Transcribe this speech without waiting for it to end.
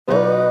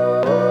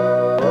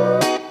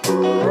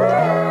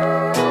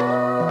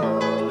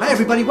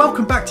everybody,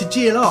 welcome back to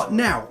GL Art.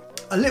 Now,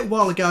 a little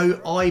while ago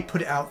I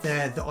put it out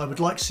there that I would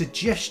like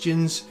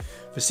suggestions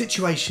for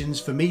situations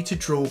for me to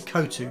draw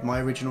Kohtu, my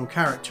original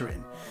character,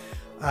 in.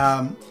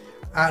 Out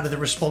of the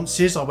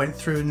responses, I went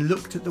through and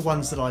looked at the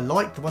ones that I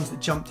liked, the ones that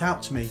jumped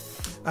out to me.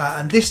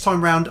 And this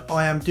time round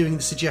I am doing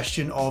the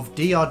suggestion of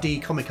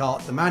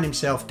DRDComicArt, the man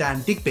himself,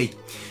 Dan Digby.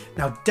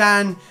 Now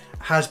Dan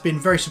has been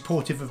very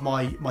supportive of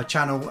my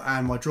channel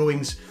and my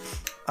drawings,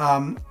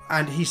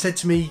 and he said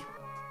to me,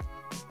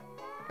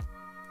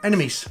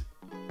 enemies,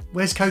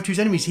 where's Kohtu's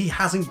enemies? He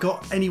hasn't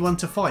got anyone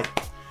to fight.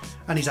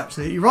 And he's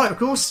absolutely right, of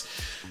course.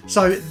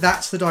 So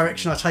that's the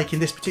direction I take in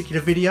this particular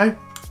video.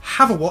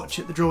 Have a watch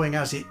at the drawing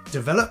as it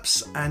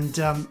develops, and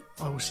I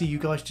will see you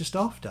guys just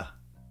after.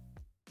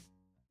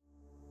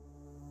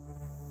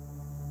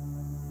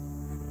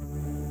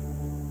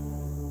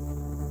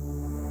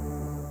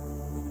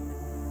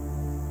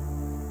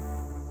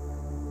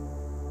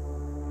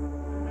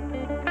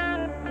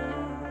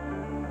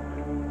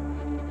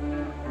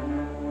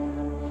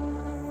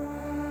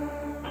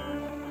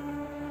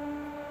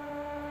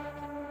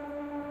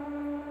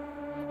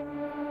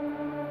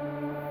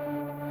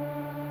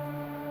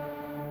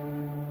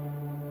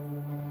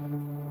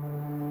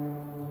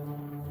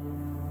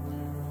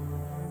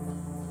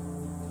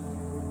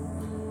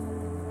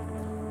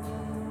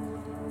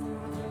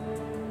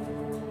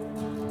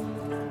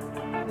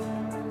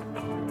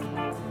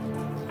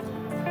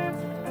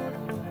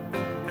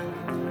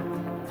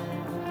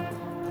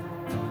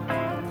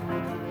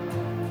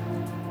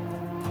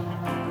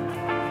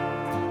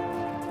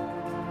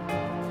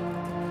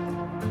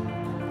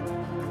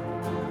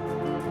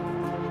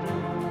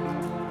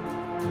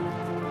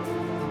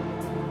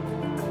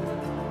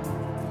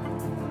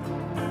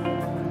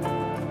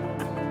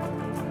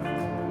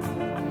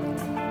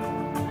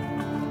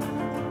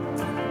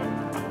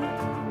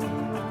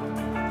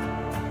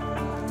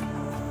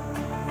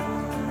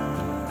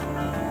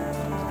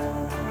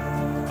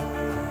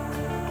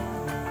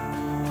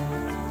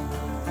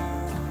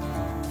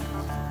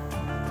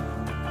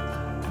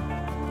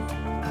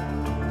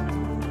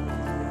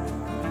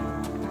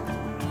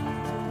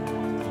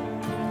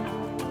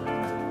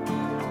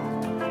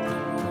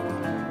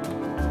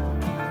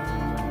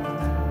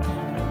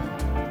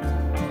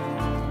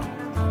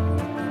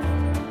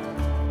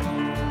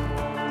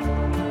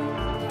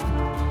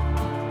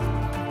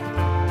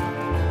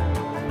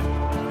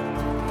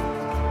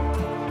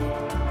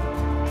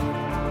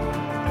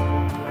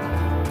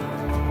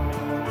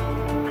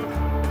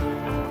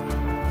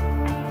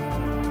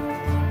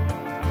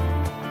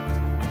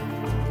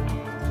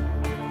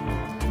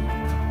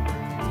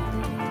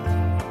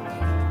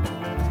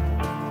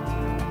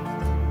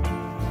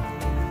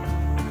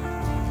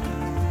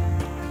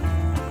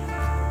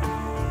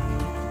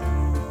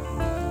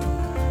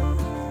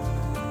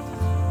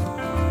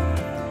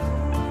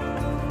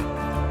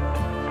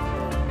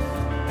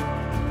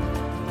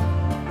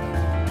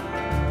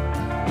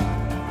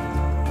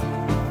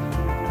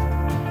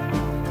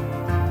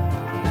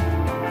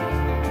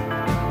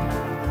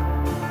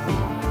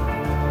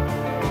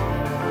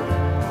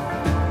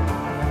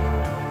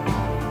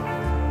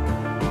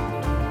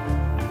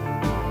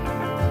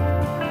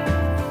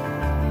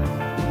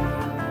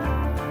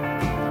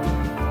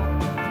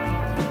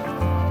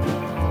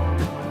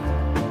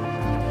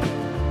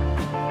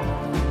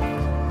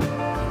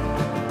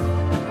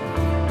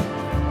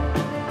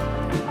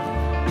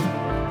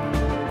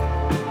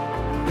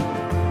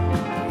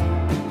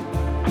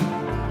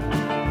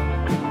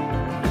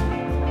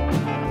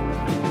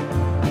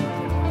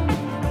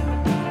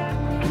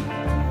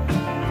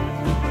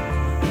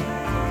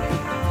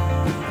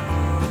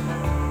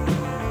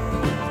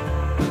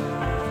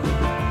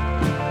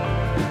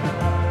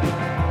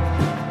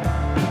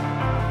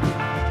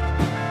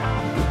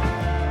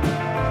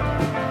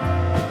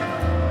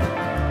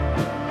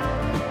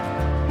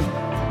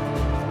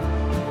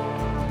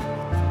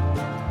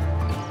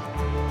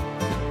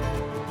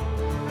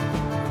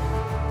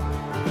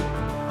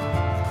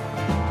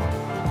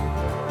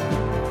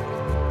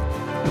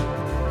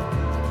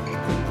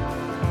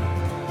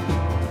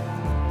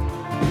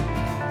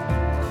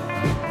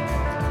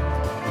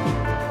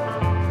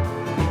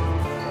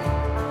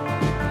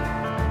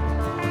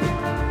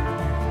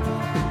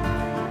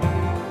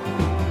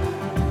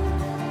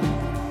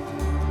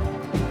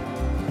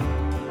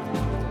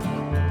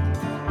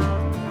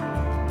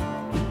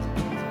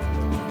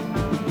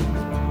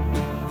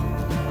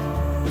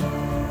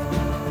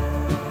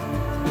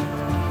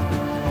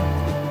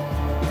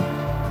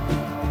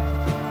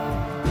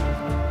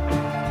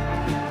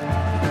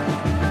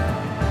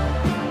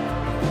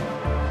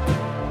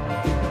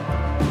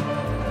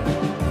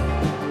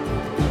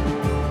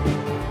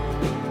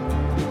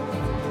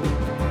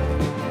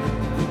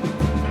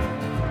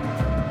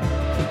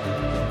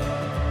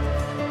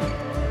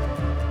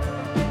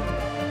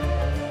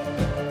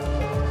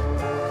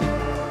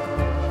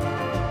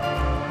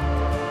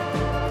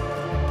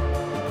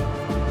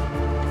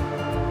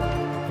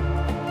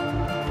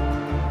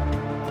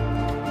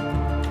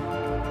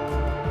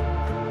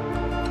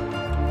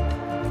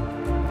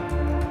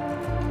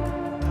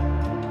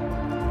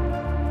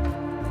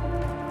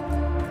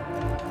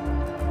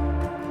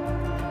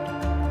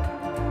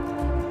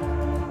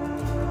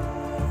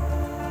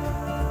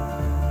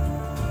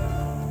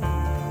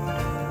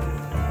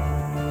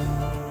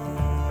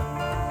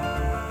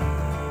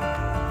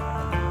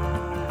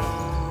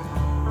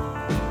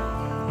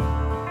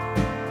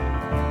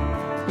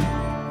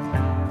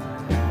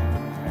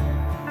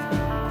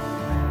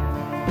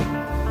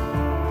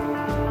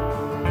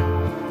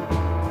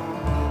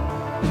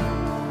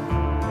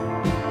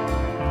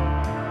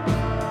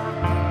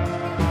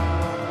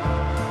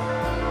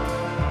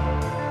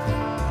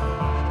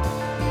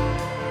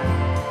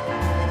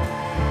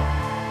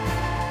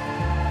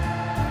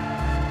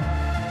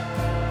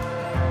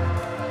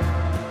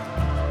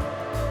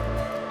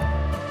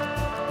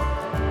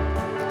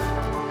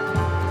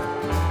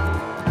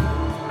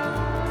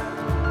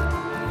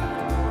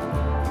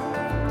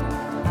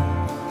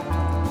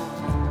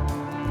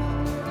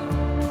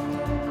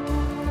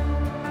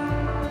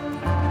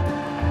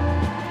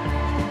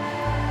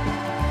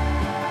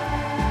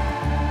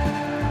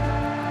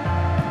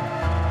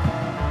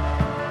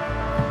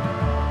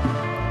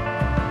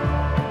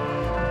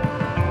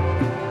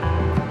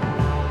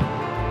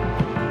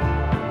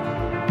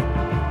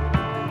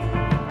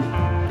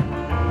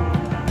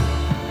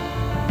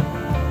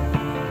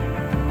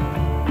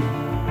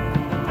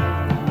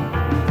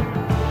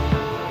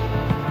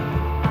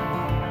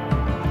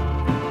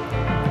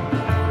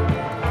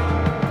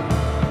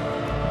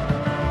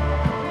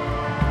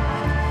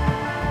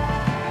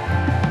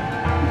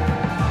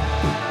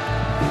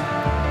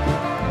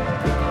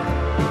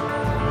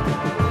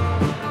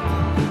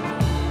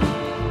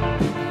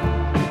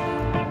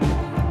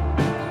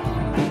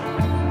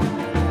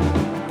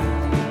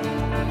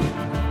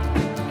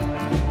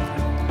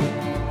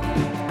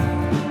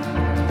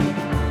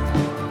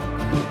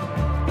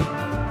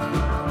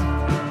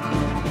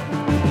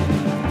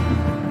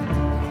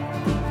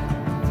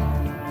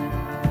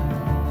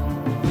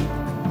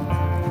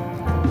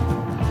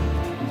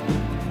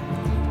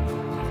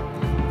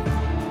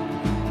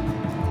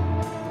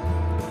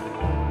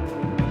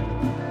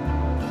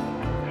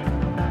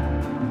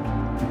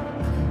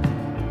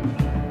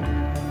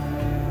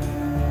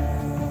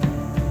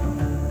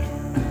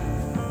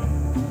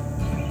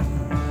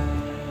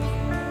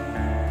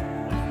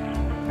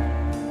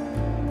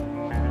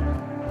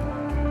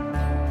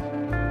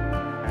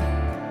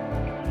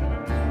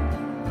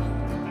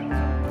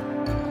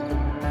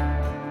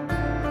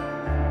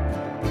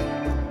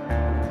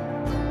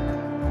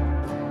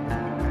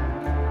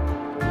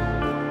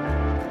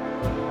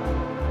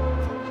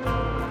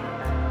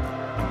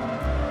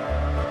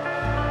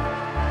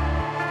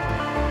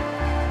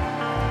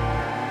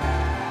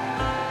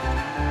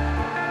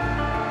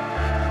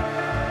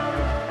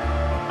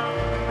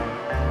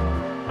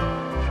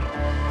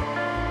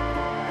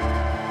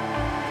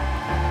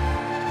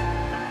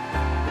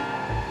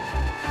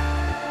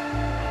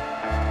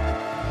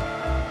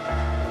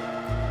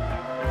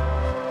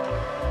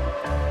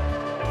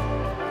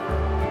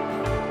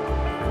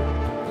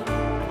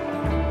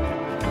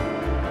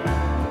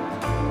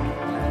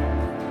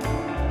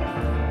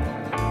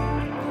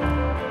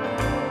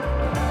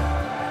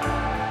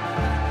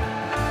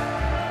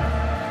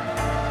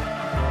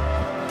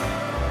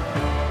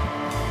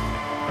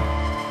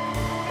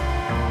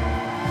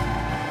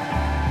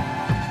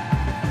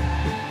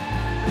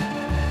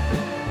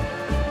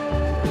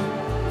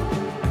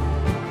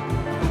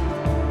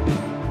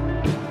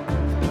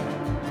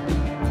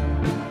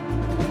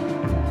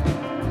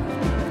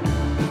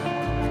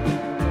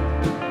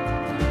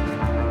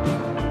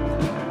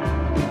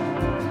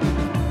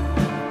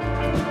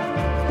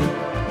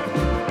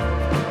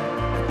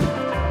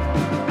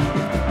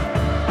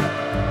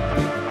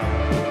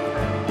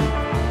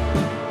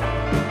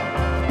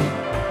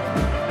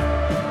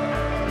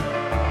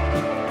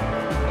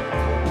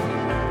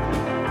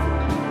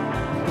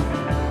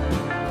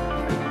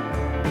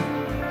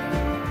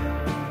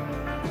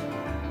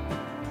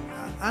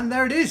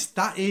 there it is.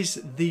 That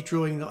is the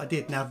drawing that I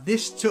did. Now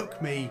this took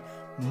me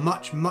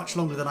much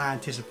longer than I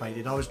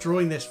anticipated. I was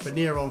drawing this for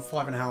near on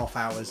 5.5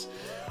 hours.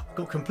 I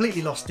got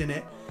completely lost in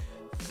it.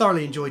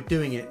 Thoroughly enjoyed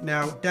doing it.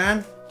 Now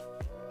Dan,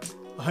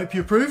 I hope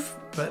you approve,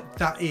 but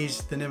that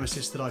is the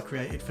nemesis that I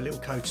created for little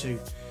Kohtu.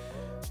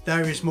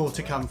 There is more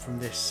to come from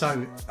this.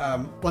 So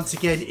once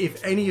again,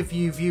 if any of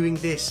you viewing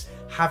this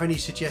have any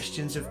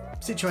suggestions of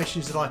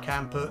situations that I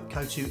can put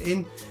Kohtu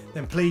in,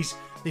 then please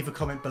leave a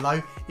comment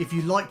below. If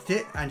you liked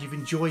it and you've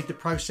enjoyed the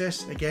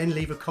process, again,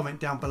 leave a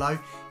comment down below.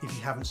 If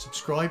you haven't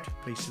subscribed,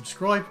 please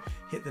subscribe.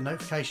 Hit the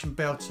notification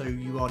bell so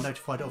you are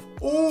notified of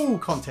all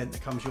content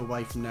that comes your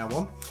way from now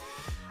on.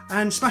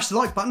 And smash the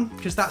like button,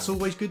 because that's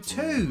always good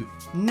too.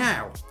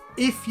 Now,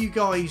 if you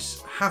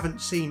guys haven't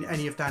seen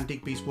any of Dan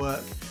Digby's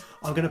work,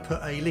 I'm going to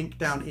put a link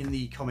down in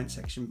the comment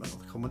section,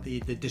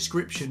 the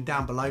description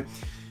down below.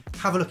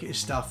 Have a look at his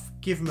stuff,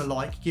 give him a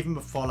like, give him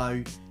a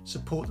follow,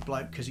 support the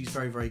bloke because he's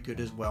very good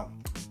as well.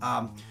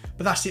 But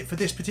that's it for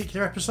this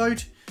particular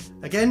episode.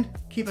 Again,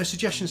 keep those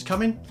suggestions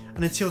coming,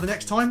 and until the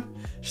next time,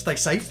 stay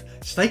safe,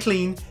 stay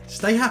clean,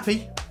 stay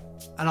happy,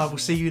 and I will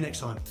see you next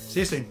time. See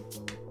you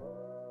soon.